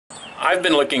I've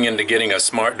been looking into getting a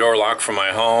smart door lock for my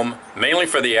home, mainly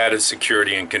for the added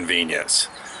security and convenience,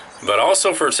 but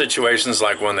also for situations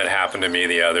like one that happened to me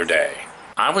the other day.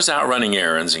 I was out running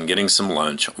errands and getting some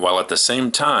lunch, while at the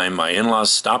same time my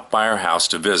in-laws stopped by our house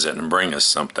to visit and bring us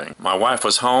something. My wife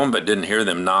was home but didn't hear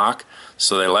them knock,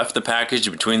 so they left the package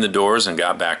between the doors and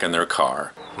got back in their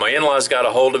car. My in-laws got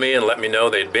a hold of me and let me know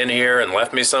they'd been here and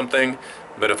left me something,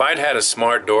 but if I'd had a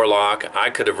smart door lock, I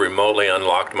could have remotely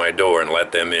unlocked my door and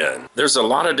let them in. There's a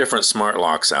lot of different smart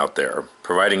locks out there,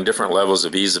 providing different levels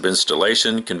of ease of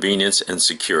installation, convenience, and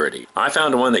security. I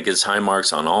found one that gets high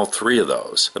marks on all three of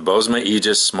those, the Bosma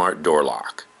Aegis Smart Door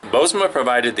Lock. Bosma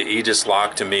provided the Aegis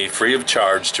lock to me free of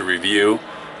charge to review,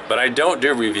 but I don't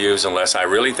do reviews unless I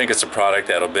really think it's a product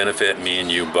that'll benefit me and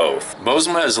you both.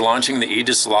 Bosma is launching the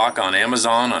Aegis lock on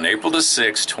Amazon on April the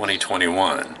 6th,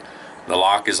 2021. The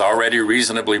lock is already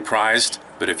reasonably priced,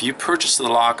 but if you purchase the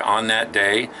lock on that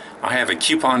day, I have a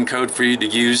coupon code for you to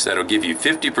use that'll give you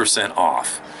 50%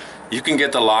 off. You can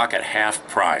get the lock at half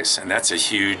price, and that's a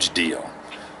huge deal.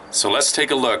 So let's take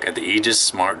a look at the Aegis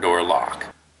Smart Door Lock.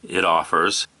 It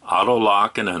offers auto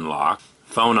lock and unlock,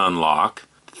 phone unlock,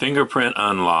 fingerprint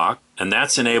unlock, and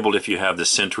that's enabled if you have the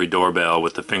Sentry doorbell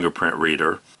with the fingerprint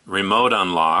reader, remote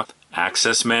unlock,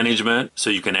 access management, so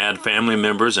you can add family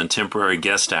members and temporary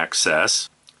guest access,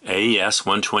 AES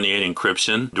 128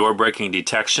 encryption, door breaking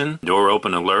detection, door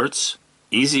open alerts,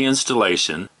 easy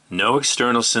installation, no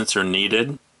external sensor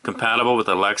needed, compatible with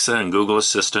Alexa and Google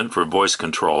Assistant for voice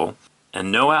control,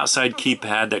 and no outside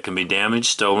keypad that can be damaged,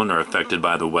 stolen, or affected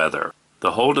by the weather.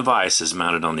 The whole device is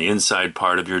mounted on the inside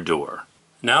part of your door.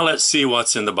 Now let's see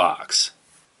what's in the box.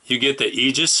 You get the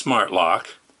Aegis Smart Lock,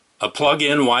 a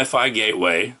plug-in Wi-Fi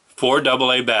gateway, 4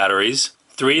 AA batteries,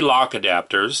 3 lock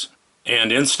adapters,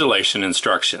 and installation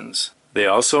instructions. They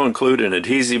also include an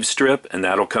adhesive strip, and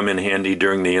that'll come in handy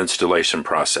during the installation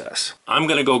process. I'm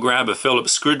going to go grab a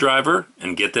Phillips screwdriver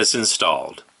and get this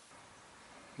installed.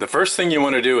 The first thing you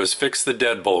want to do is fix the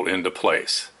deadbolt into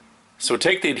place. So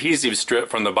take the adhesive strip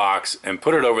from the box and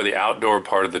put it over the outdoor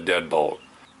part of the deadbolt.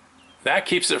 That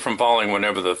keeps it from falling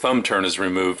whenever the thumb turn is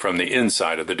removed from the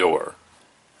inside of the door.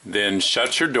 Then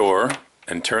shut your door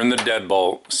and turn the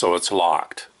deadbolt so it's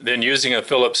locked. Then using a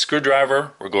Phillips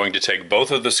screwdriver, we're going to take both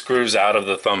of the screws out of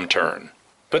the thumb turn.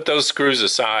 Put those screws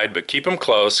aside, but keep them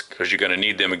close because you're going to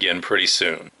need them again pretty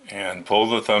soon. And pull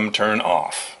the thumb turn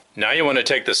off. Now you want to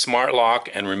take the smart lock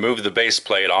and remove the base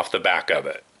plate off the back of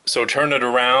it. So turn it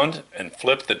around and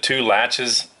flip the 2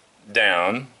 latches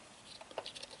down,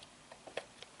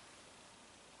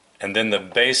 and then the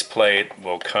base plate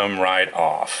will come right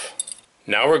off.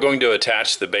 Now we're going to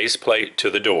attach the base plate to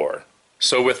the door.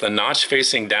 So with the notch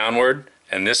facing downward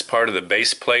and this part of the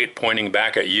base plate pointing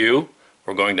back at you,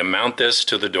 we're going to mount this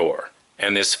to the door.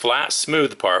 And this flat,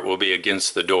 smooth part will be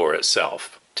against the door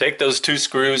itself. Take those 2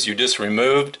 screws you just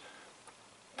removed,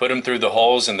 put them through the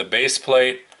holes in the base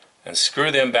plate, and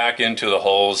screw them back into the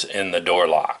holes in the door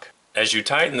lock. As you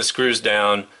tighten the screws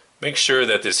down, make sure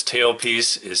that this tail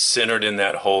piece is centered in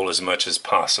that hole as much as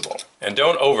possible. And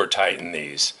don't over tighten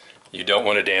these. You don't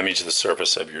want to damage the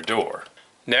surface of your door.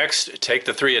 Next, take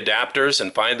the 3 adapters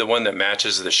and find the one that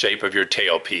matches the shape of your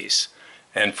tail piece.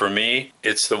 And for me,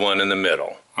 it's the one in the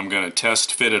middle. I'm going to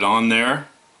test fit it on there.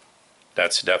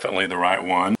 That's definitely the right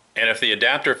one. And if the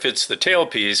adapter fits the tail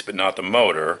piece but not the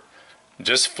motor,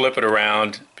 just flip it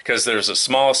around because there's a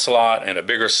small slot and a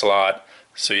bigger slot,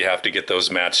 so you have to get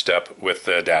those matched up with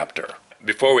the adapter.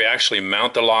 Before we actually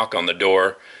mount the lock on the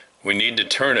door, we need to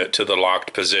turn it to the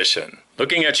locked position.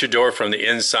 Looking at your door from the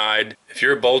inside, if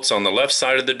your bolt's on the left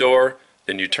side of the door,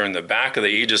 then you turn the back of the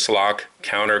Aegis lock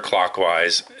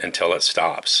counterclockwise until it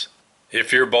stops.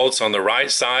 If your bolt's on the right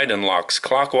side and locks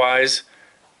clockwise,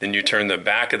 then you turn the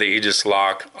back of the Aegis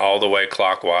lock all the way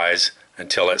clockwise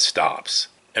until it stops.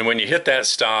 And when you hit that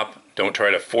stop, don't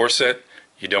try to force it.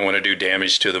 You don't want to do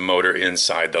damage to the motor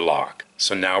inside the lock.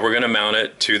 So now we're going to mount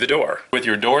it to the door. With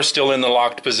your door still in the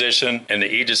locked position and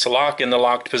the Aegis lock in the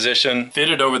locked position, fit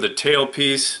it over the tail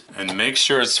piece and make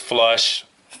sure it's flush,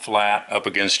 flat up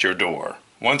against your door.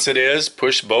 Once it is,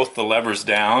 push both the levers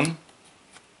down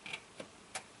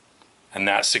and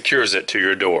that secures it to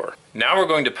your door. Now we're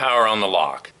going to power on the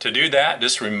lock. To do that,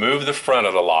 just remove the front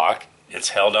of the lock. It's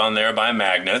held on there by a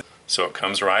magnet, so it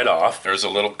comes right off. There's a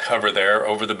little cover there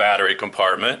over the battery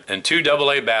compartment, and 2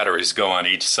 AA batteries go on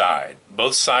each side.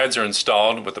 Both sides are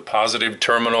installed with the positive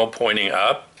terminal pointing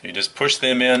up. You just push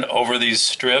them in over these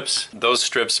strips. Those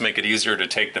strips make it easier to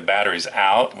take the batteries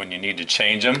out when you need to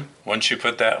change them. Once you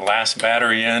put that last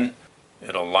battery in,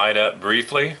 it'll light up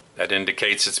briefly. That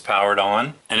indicates it's powered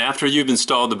on. And after you've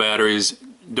installed the batteries,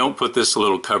 don't put this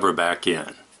little cover back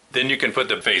in. Then you can put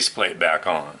the faceplate back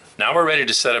on. Now we're ready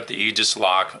to set up the Aegis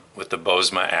lock with the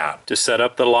Bosma app. To set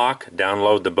up the lock,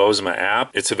 download the Bosma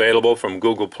app. It's available from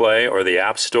Google Play or the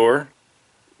App Store.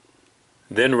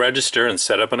 Then register and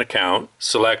set up an account.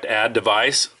 Select Add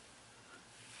Device.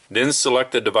 Then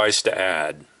select the device to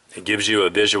add. It gives you a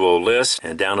visual list,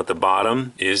 and down at the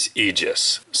bottom is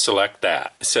Aegis. Select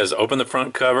that. It says open the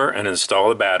front cover and install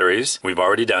the batteries. We've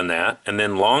already done that. And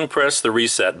then long press the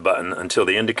reset button until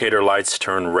the indicator lights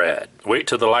turn red. Wait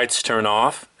till the lights turn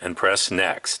off and press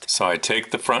next. So I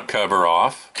take the front cover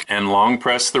off and long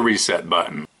press the reset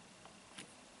button.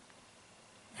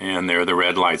 And there the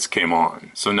red lights came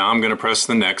on. So now I'm going to press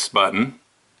the next button.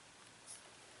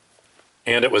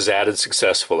 And it was added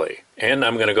successfully. And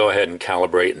I'm going to go ahead and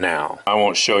calibrate now. I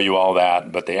won't show you all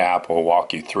that, but the app will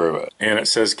walk you through it. And it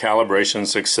says calibration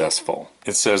successful.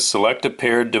 It says select a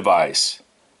paired device.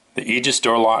 The Aegis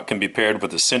door lock can be paired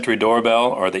with the Sentry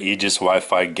doorbell or the Aegis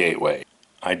Wi-Fi gateway.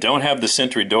 I don't have the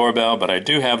Sentry doorbell, but I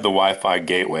do have the Wi-Fi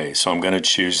gateway, so I'm going to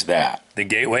choose that. The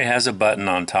gateway has a button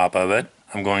on top of it.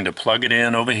 I'm going to plug it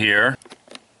in over here.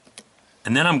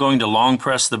 And then I'm going to long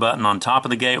press the button on top of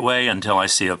the gateway until I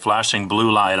see a flashing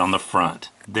blue light on the front.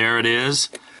 There it is.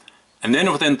 And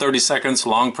then within 30 seconds,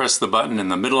 long press the button in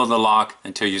the middle of the lock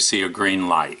until you see a green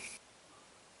light.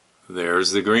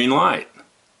 There's the green light.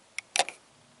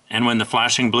 And when the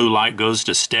flashing blue light goes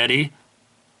to steady,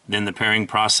 then the pairing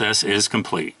process is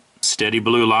complete. Steady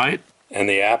blue light, and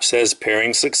the app says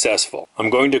pairing successful. I'm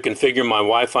going to configure my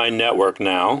Wi-Fi network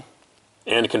now,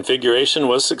 and configuration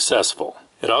was successful.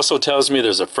 It also tells me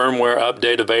there's a firmware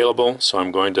update available, so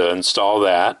I'm going to install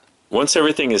that. Once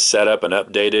everything is set up and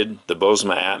updated, the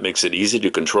Bosma app makes it easy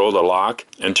to control the lock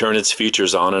and turn its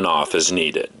features on and off as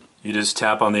needed. You just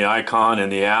tap on the icon in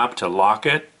the app to lock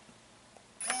it.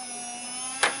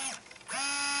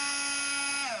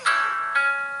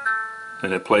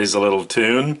 And it plays a little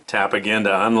tune. Tap again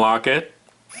to unlock it.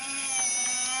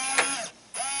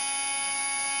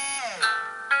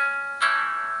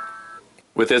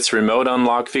 With its remote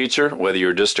unlock feature, whether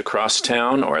you're just across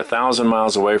town or 1,000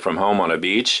 miles away from home on a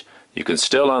beach, you can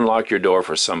still unlock your door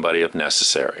for somebody if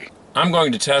necessary. I'm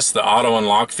going to test the auto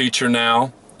unlock feature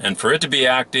now, and for it to be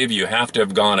active you have to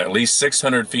have gone at least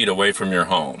 600 feet away from your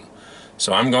home.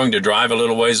 So I'm going to drive a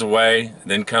little ways away,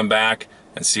 then come back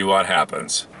and see what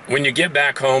happens. When you get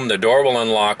back home, the door will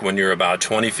unlock when you're about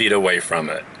 20 feet away from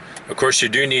it. Of course, you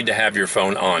do need to have your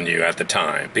phone on you at the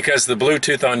time, because the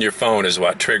Bluetooth on your phone is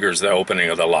what triggers the opening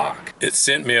of the lock. It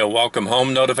sent me a welcome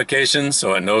home notification,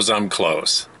 so it knows I'm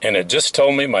close. And it just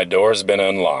told me my door's been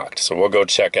unlocked, so we'll go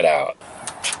check it out.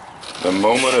 The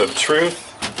moment of truth.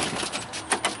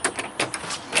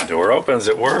 The door opens,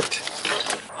 it worked.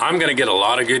 I'm going to get a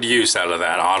lot of good use out of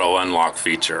that auto unlock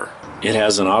feature. It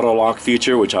has an auto lock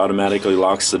feature which automatically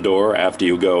locks the door after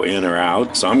you go in or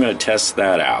out, so I'm going to test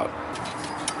that out.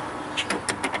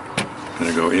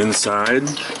 I'm going to go inside.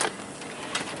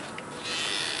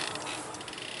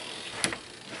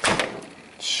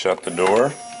 Shut the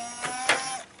door.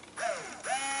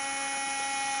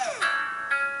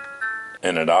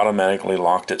 And it automatically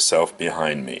locked itself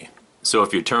behind me. So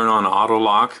if you turn on auto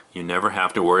lock, you never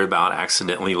have to worry about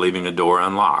accidentally leaving a door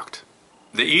unlocked.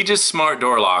 The Aegis Smart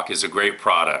Door Lock is a great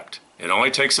product. It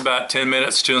only takes about 10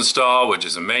 minutes to install, which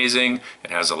is amazing. It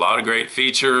has a lot of great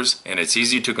features, and it's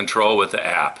easy to control with the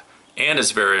app. And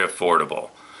it's very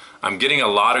affordable. I'm getting a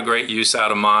lot of great use out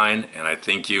of mine, and I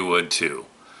think you would too.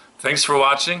 Thanks for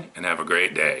watching, and have a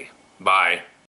great day. Bye.